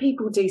lot of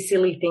people do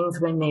silly things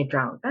when they're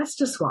drunk. That's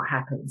just what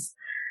happens.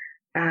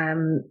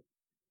 But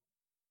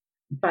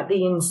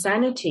the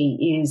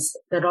insanity is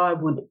that I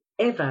would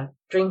ever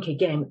drink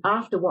again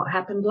after what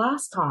happened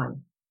last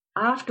time,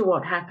 after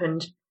what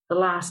happened the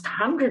last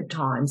 100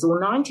 times or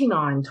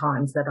 99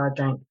 times that I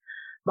drank.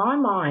 My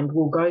mind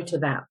will go to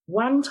that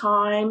one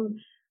time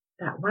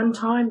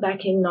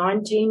back in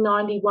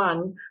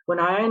 1991 when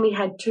I only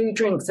had 2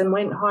 drinks and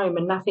went home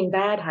and nothing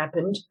bad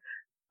happened.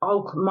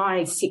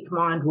 My sick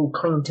mind will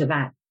cling to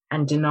that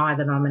and deny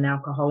that I'm an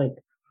alcoholic.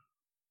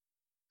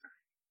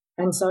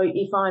 And so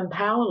if I'm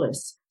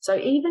powerless, so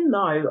even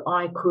though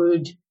I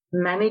could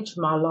manage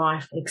my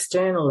life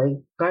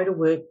externally, go to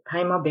work,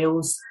 pay my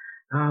bills,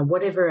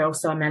 whatever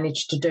else I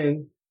managed to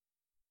do,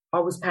 I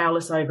was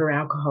powerless over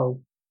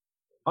alcohol.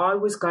 I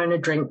was going to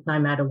drink no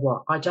matter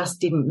what. I just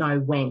didn't know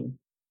when.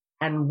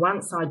 And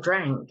once I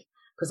drank,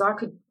 because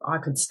I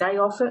could stay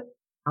off it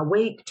a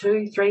week,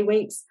 2, 3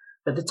 weeks,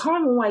 but the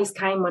time always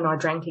came when I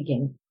drank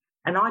again.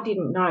 And I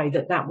didn't know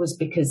that that was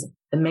because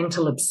the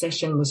mental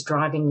obsession was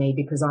driving me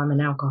because I'm an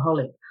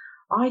alcoholic.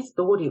 I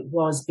thought it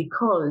was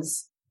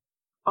because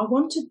I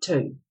wanted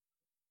to.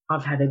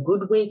 I've had a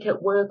good week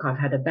at work. I've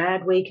had a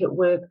bad week at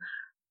work.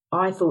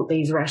 I thought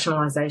these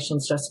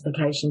rationalizations,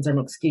 justifications and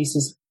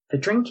excuses for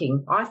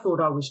drinking, I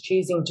thought I was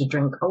choosing to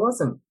drink. I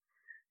wasn't.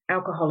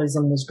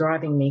 Alcoholism was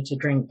driving me to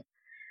drink.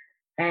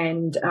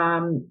 And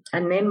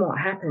then what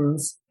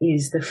happens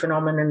is the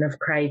phenomenon of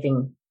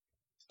craving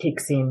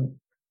kicks in.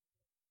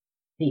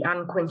 The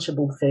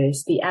unquenchable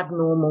thirst, the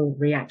abnormal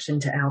reaction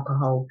to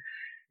alcohol.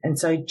 And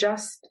so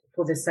just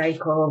for the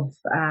sake of,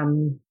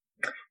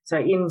 so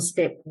in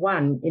step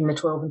 1, in the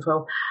 12 and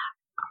 12,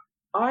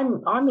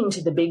 I'm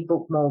into the big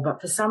book more,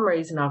 but for some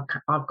reason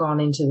I've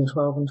gone into the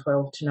 12 and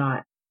 12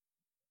 tonight.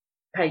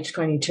 Page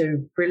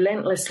 22,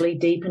 relentlessly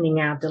deepening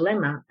our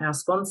dilemma, our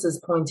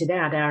sponsors pointed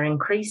out our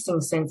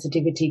increasing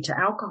sensitivity to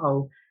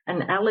alcohol,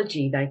 an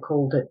allergy they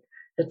called it.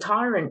 The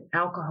tyrant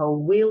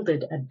alcohol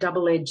wielded a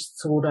double-edged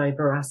sword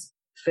over us.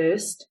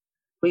 First,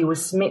 we were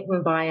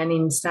smitten by an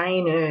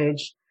insane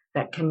urge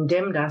that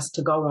condemned us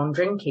to go on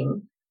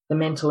drinking, the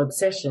mental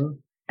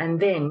obsession, and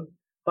then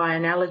by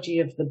an allergy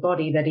of the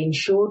body that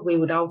ensured we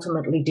would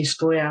ultimately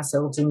destroy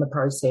ourselves in the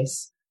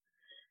process.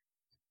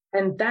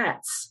 And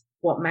that's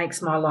what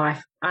makes my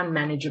life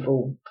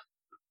unmanageable.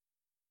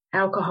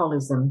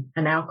 Alcoholism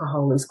and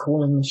alcohol is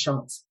calling the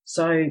shots.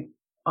 So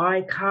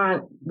I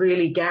can't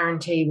really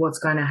guarantee what's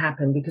going to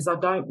happen because I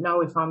don't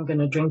know if I'm going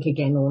to drink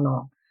again or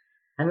not.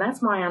 And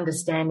that's my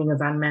understanding of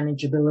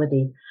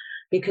unmanageability,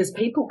 because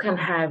people can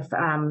have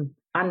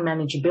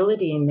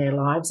unmanageability in their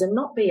lives and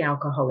not be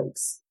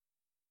alcoholics.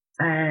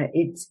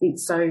 It's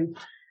so,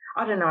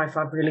 I don't know if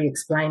I've really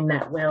explained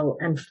that well,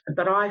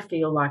 but I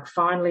feel like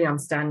finally I'm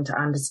starting to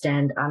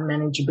understand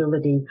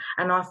unmanageability.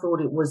 And I thought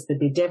it was the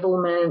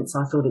bedevilments,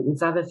 I thought it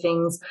was other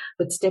things,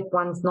 but step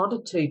 1's not a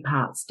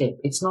 2-part step.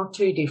 It's not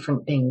 2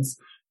 different things.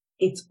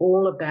 It's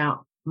all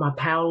about my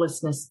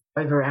powerlessness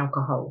over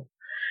alcohol.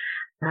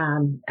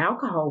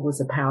 Alcohol was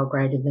a power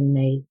greater than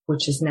me,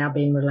 which has now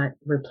been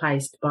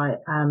replaced by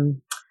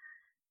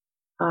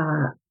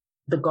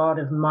the God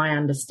of my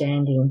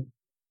understanding,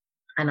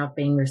 and I've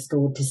been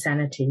restored to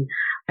sanity.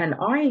 And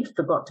I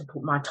forgot to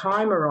put my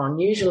timer on.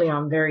 Usually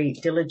I'm very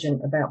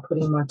diligent about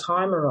putting my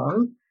timer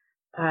on,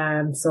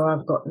 so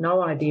I've got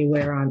no idea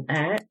where I'm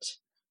at.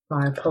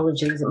 My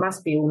apologies. It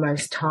must be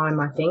almost time,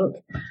 I think.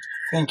 I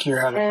think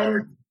you're at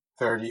about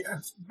 30,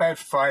 about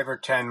 5 or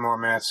 10 more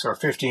minutes, or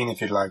 15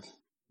 if you'd like.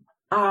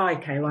 Oh,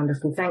 okay,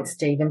 wonderful. Thanks,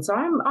 Stephen. So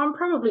I'm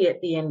probably at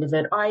the end of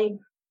it. I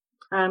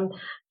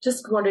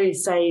just want to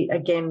say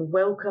again,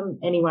 welcome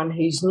anyone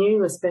who's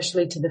new,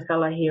 especially to the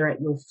fellow here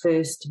at your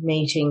first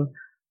meeting.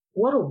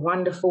 What a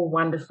wonderful,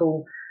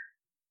 wonderful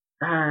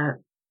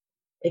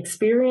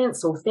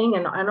experience or thing.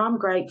 And I'm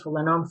grateful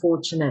and I'm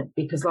fortunate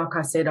because, like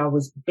I said, I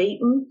was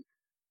beaten.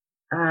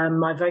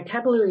 My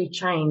vocabulary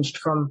changed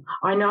from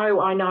I know,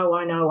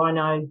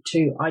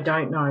 to I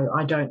don't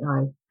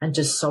know, and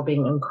just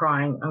sobbing and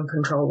crying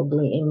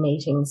uncontrollably in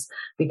meetings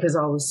because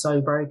I was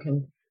so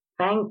broken.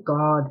 Thank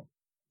God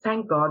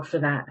for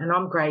that. And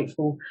I'm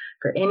grateful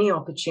for any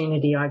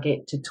opportunity I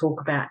get to talk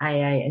about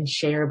AA and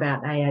share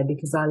about AA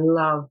because I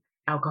love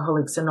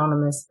Alcoholics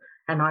Anonymous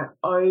and I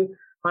owe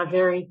my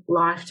very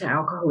life to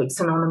Alcoholics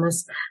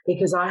Anonymous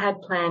because I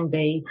had plan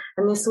B,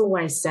 and this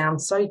always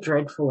sounds so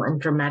dreadful and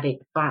dramatic,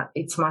 but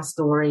it's my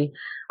story.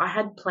 I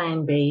had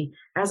plan B.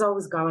 As I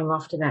was going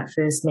off to that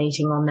first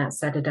meeting on that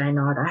Saturday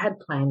night, I had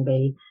plan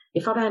B.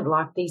 If I don't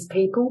like these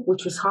people,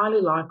 which was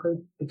highly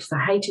likely because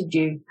I hated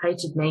you,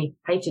 hated me,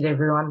 hated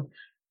everyone,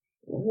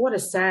 what a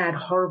sad,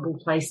 horrible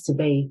place to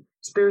be.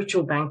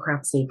 Spiritual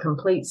bankruptcy,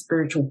 complete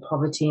spiritual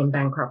poverty and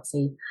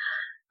bankruptcy.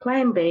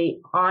 Plan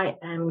B, I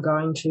am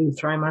going to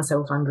throw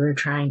myself under a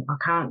train. I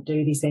can't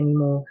do this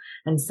anymore.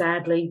 And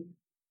sadly,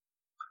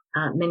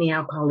 many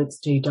alcoholics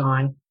do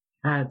die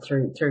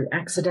through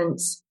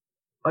accidents,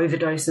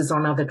 overdoses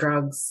on other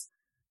drugs,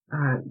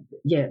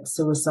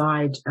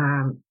 suicide,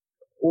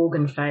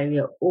 organ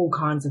failure, all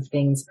kinds of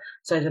things.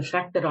 So the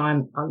fact that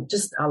I'm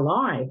just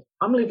alive,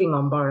 I'm living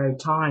on borrowed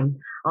time.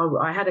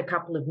 I had a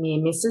couple of near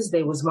misses.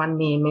 There was one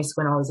near miss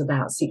when I was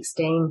about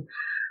 16.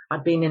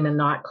 I'd been in a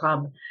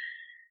nightclub.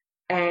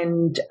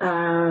 And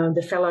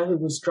the fellow who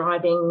was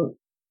driving,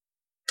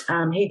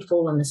 he'd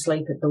fallen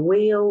asleep at the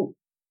wheel.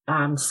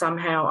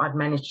 Somehow I'd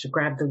managed to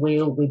grab the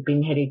wheel. We'd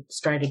been headed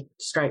straight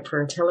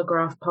for a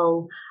telegraph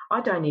pole.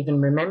 I don't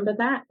even remember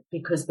that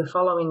because the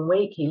following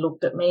week he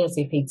looked at me as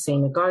if he'd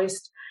seen a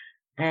ghost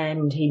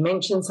and he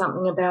mentioned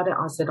something about it.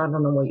 I said, I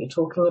don't know what you're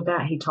talking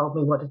about. He told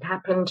me what had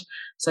happened.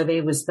 So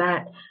there was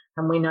that.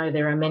 And we know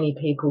there are many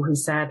people who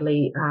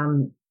sadly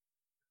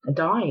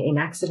die in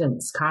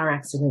accidents, car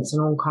accidents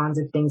and all kinds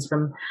of things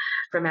from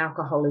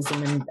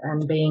alcoholism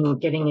and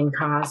getting in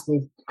cars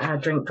with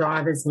drink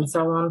drivers and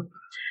so on.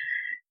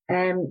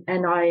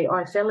 And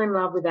I fell in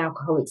love with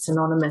Alcoholics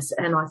Anonymous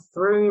and I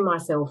threw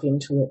myself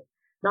into it.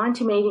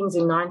 90 meetings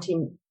in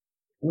 90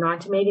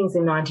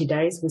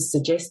 days was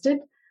suggested.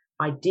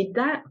 I did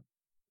that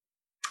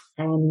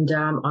and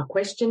I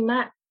questioned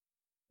that.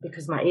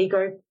 because my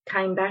ego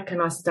came back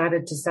and I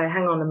started to say,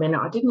 hang on a minute,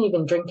 I didn't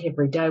even drink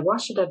every day. Why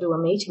should I do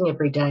a meeting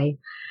every day?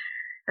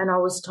 And I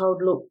was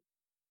told, look,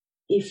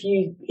 if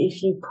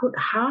you put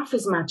half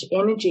as much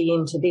energy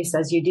into this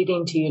as you did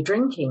into your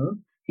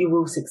drinking, you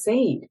will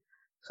succeed.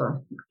 So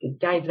I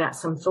gave that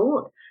some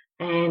thought,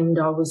 and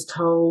I was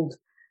told,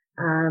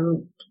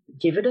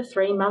 give it a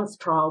 3-month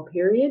trial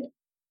period.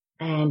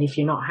 And if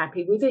you're not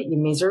happy with it,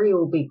 your misery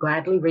will be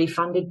gladly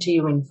refunded to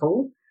you in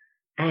full.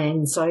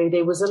 And so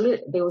there was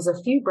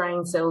a few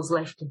brain cells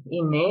left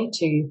in there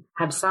to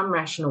have some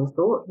rational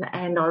thought.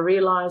 And I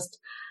realized,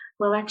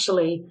 well,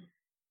 actually,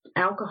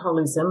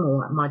 alcoholism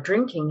or my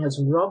drinking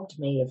has robbed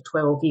me of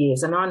 12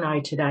 years. And I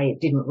know today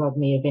it didn't rob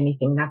me of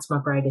anything. That's my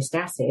greatest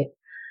asset.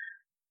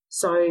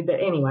 So, but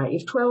anyway,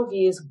 if 12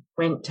 years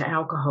went to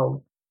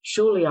alcohol,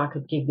 surely I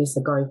could give this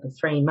a go for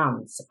 3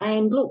 months.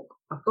 And look,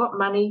 I've got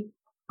money.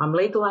 I'm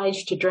legal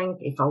age to drink.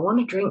 If I want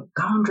to drink,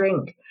 go and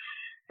drink.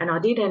 And I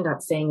did end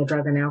up seeing a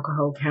drug and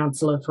alcohol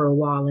counsellor for a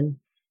while, and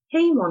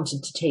he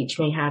wanted to teach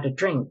me how to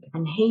drink.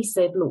 And he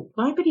said, look,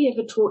 nobody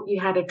ever taught you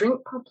how to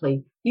drink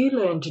properly. You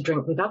learned to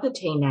drink with other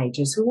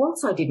teenagers who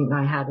also didn't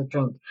know how to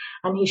drink.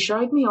 And he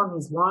showed me on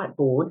his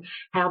whiteboard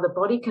how the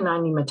body can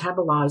only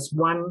metabolize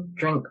 1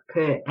 drink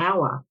per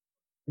hour.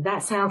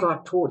 That sounds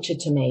like torture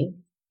to me.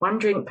 1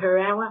 drink per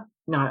hour?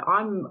 No,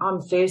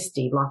 I'm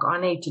thirsty. Like, I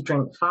need to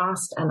drink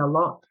fast and a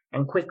lot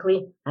and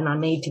quickly, and I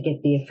need to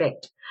get the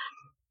effect.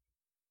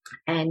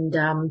 And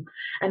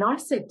I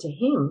said to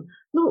him,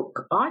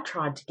 look, I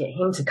tried to get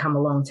him to come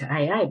along to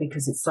AA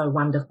because it's so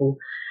wonderful.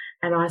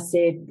 And I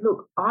said,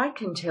 look, I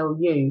can tell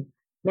you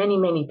many,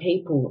 many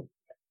people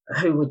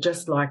who were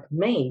just like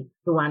me,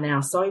 who are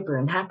now sober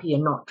and happy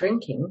and not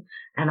drinking.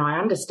 And I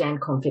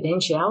understand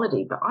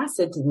confidentiality. But I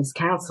said to this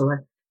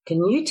counsellor,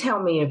 can you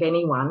tell me of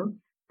anyone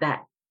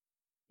that,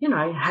 you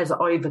know, has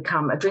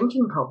overcome a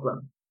drinking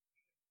problem?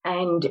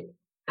 And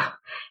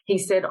he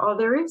said, oh,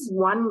 there is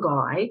one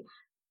guy,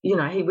 you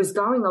know, he was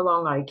going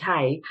along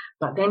okay,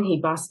 but then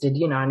he busted,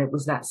 you know, and it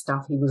was that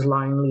stuff, he was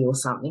lonely or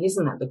something.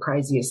 Isn't that the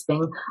craziest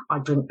thing? I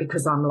drink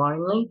because I'm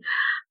lonely.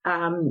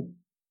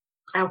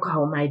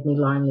 Alcohol made me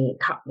lonely. It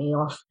cut me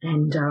off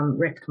and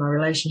wrecked my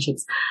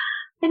relationships.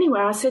 Anyway,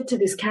 I said to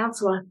this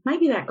counsellor,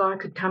 maybe that guy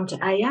could come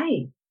to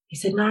AA. He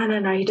said, no,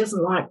 he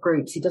doesn't like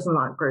groups. He doesn't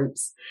like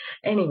groups.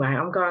 Anyway,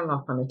 I'm going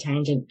off on a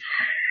tangent.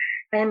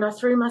 And I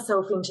threw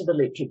myself into the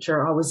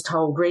literature. I was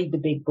told, read the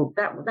big book.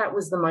 That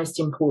was the most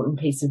important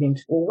piece of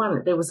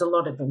info. There was a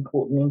lot of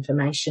important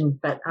information,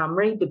 but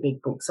read the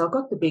big book. So I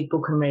got the big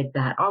book and read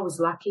that. I was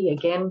lucky.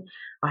 Again,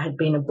 I had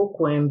been a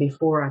bookworm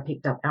before I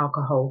picked up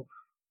alcohol.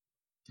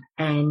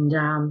 And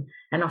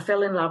I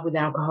fell in love with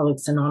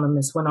Alcoholics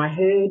Anonymous when I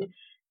heard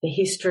the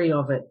history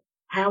of it,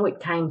 how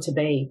it came to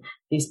be.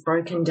 This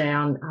broken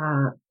down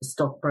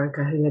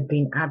stockbroker who had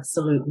been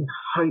absolutely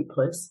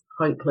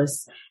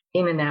hopeless,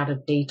 in and out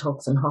of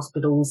detox and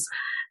hospitals.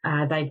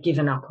 They'd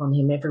given up on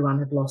him. Everyone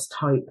had lost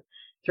hope.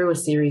 Through a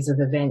series of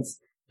events,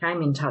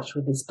 came in touch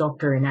with this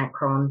doctor in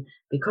Akron.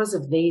 Because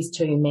of these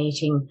two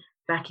meeting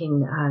back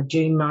in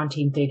June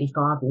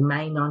 1935 or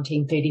May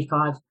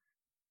 1935,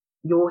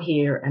 you're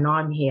here and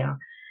I'm here.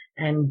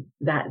 And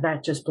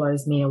that just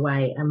blows me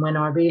away. And when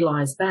I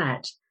realized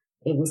that,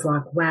 it was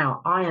like,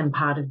 wow, I am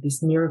part of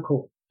this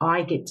miracle.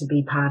 I get to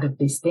be part of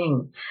this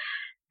thing.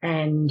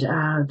 And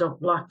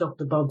like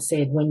Dr. Bob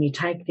said, when you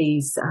take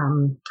these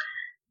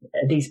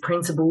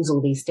principles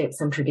or these steps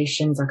and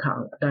traditions, I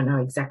don't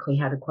know exactly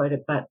how to quote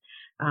it, but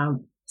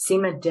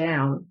simmered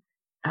down,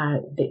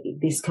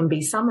 this can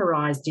be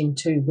summarized in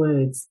 2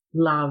 words: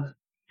 love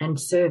and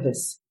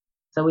service.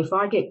 So if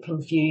I get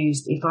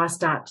confused, if I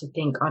start to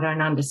think I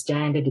don't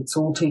understand it, it's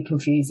all too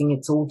confusing,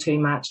 it's all too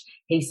much,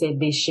 he said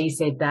this, she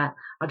said that,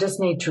 I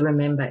just need to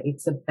remember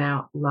it's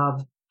about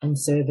love and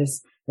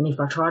service. And if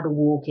I try to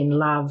walk in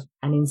love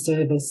and in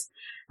service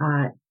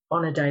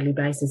on a daily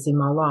basis in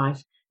my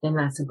life, then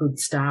that's a good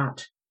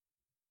start.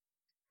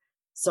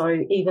 So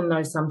even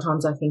though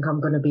sometimes I think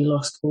I'm going to be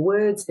lost for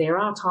words, there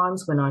are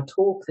times when I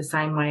talk the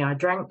same way I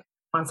drank.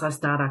 Once I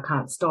start, I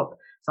can't stop.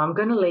 So I'm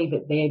going to leave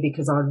it there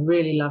because I'd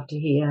really love to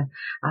hear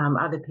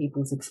other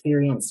people's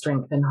experience,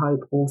 strength and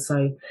hope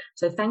also.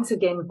 So thanks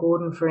again,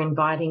 Gordon, for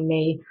inviting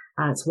me.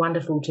 It's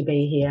wonderful to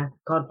be here.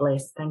 God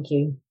bless. Thank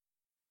you.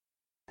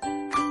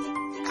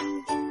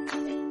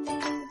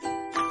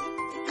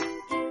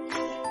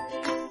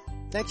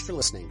 Thanks for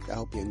listening. I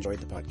hope you enjoyed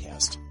the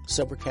podcast.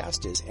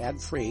 Sobercast is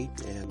ad-free,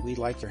 and we'd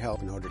like your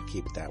help in order to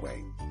keep it that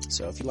way.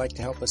 So if you'd like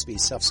to help us be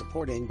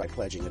self-supporting by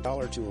pledging $1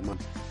 or $2 a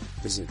month,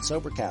 visit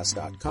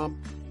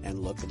Sobercast.com and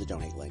look for the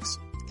donate links.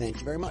 Thank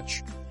you very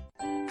much.